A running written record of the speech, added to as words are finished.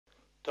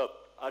Top,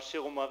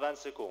 HR-20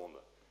 secondes.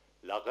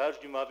 Largage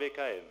du mât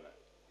VKM.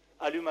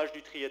 Allumage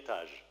du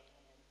triétage.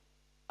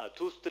 À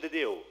tous les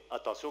DO,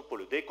 attention pour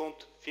le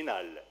décompte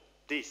final.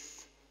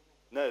 10,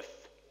 9,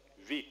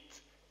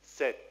 8,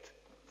 7,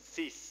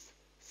 6,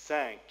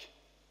 5,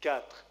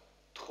 4,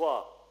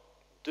 3,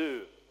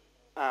 2,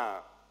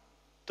 1.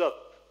 Top.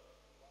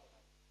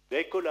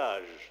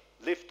 Décollage.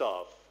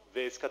 Lift-off.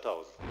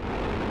 VS14.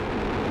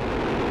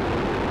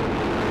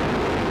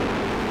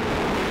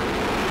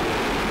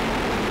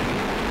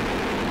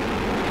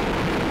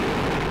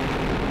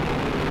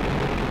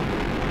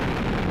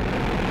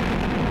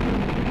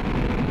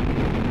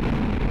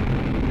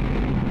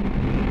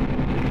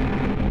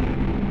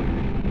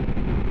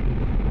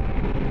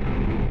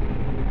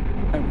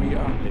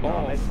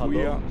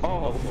 We are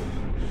off,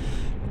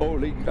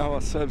 hauling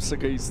ourselves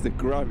against the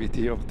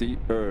gravity of the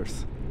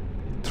Earth.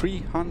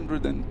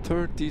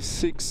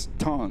 336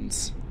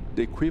 tons,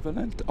 the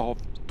equivalent of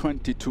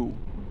 22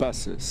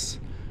 buses.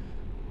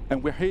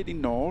 And we're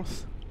heading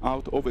north,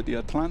 out over the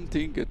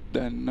Atlantic, and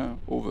then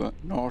over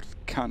North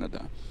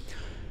Canada.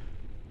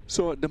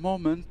 So at the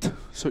moment,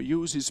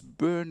 Soyuz is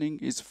burning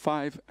its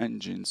 5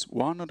 engines,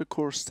 1 on the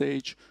core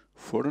stage,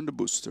 4 on the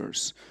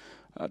boosters.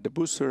 The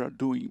boosters are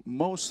doing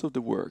most of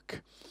the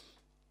work.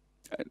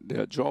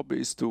 Their job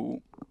is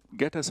to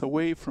get us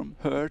away from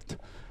Earth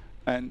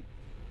and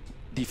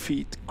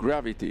defeat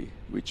gravity,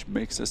 which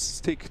makes us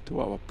stick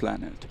to our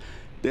planet.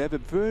 They have a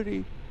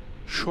very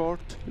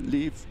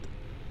short-lived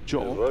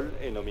job. Le vol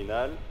est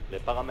nominal, les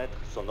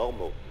paramètres sont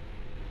normaux.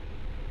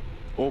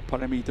 All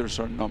parameters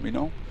are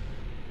nominal.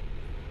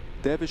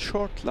 They have a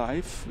short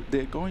life.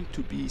 They're going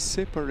to be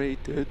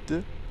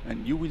separated,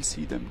 and you will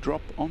see them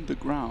drop on the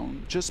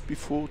ground just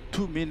before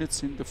 2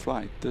 minutes in the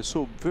flight,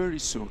 so very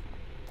soon.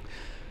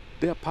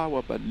 They are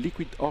powered by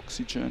liquid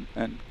oxygen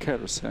and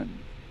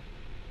kerosene.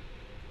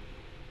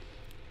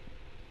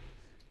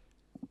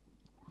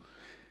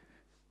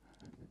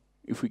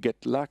 If we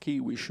get lucky,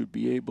 we should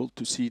be able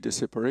to see the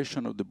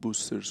separation of the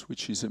boosters,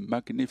 which is a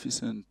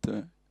magnificent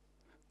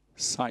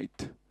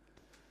sight.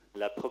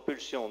 La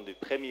propulsion du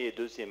premier et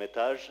deuxième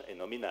étage est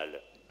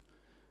nominale.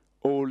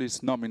 All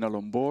is nominal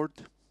on board.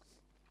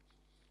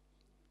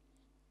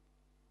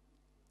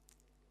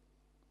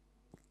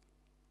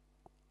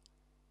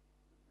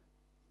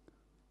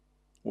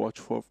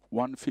 Watch for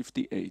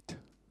 158.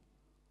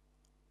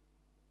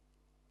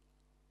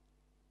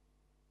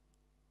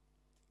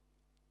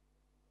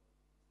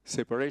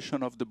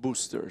 Separation of the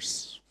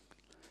boosters.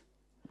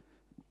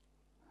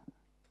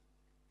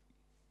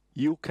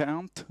 You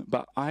can't,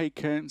 but I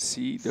can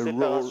see the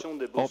roar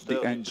of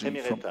the engine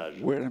from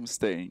where I'm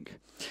staying.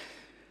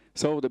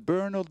 So the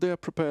burn of their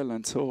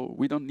propellant, so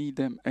we don't need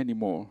them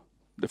anymore.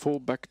 They fall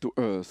back to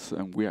Earth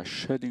and we are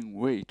shedding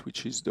weight,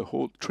 which is the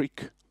whole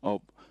trick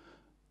of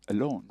a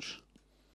launch.